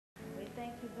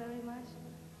you very much.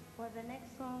 For the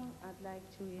next song, I'd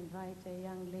like to invite a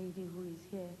young lady who is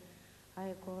here.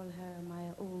 I call her my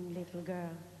own little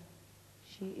girl.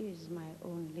 She is my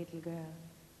own little girl,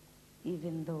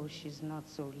 even though she's not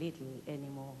so little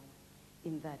anymore,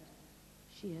 in that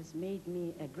she has made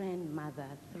me a grandmother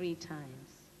 3 times.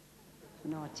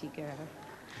 Naughty girl.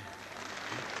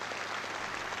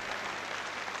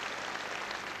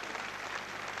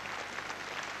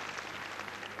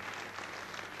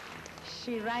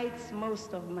 She writes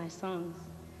most of my songs,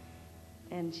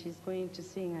 and she's going to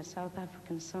sing a South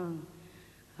African song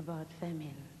about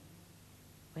famine,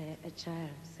 where a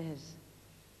child says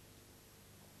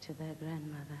to their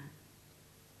grandmother,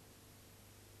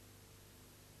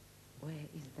 "Where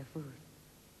is the food?"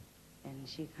 And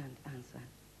she can't answer.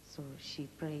 So she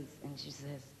prays and she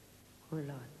says, "Oh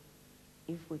Lord,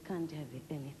 if we can't have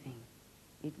anything,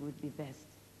 it would be best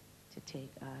to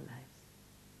take our lives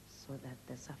so that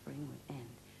the suffering will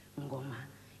end." Ngoma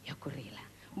Nkurila.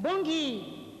 Bongi!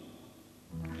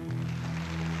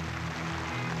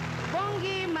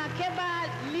 Bongi Makeba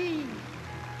Bongi.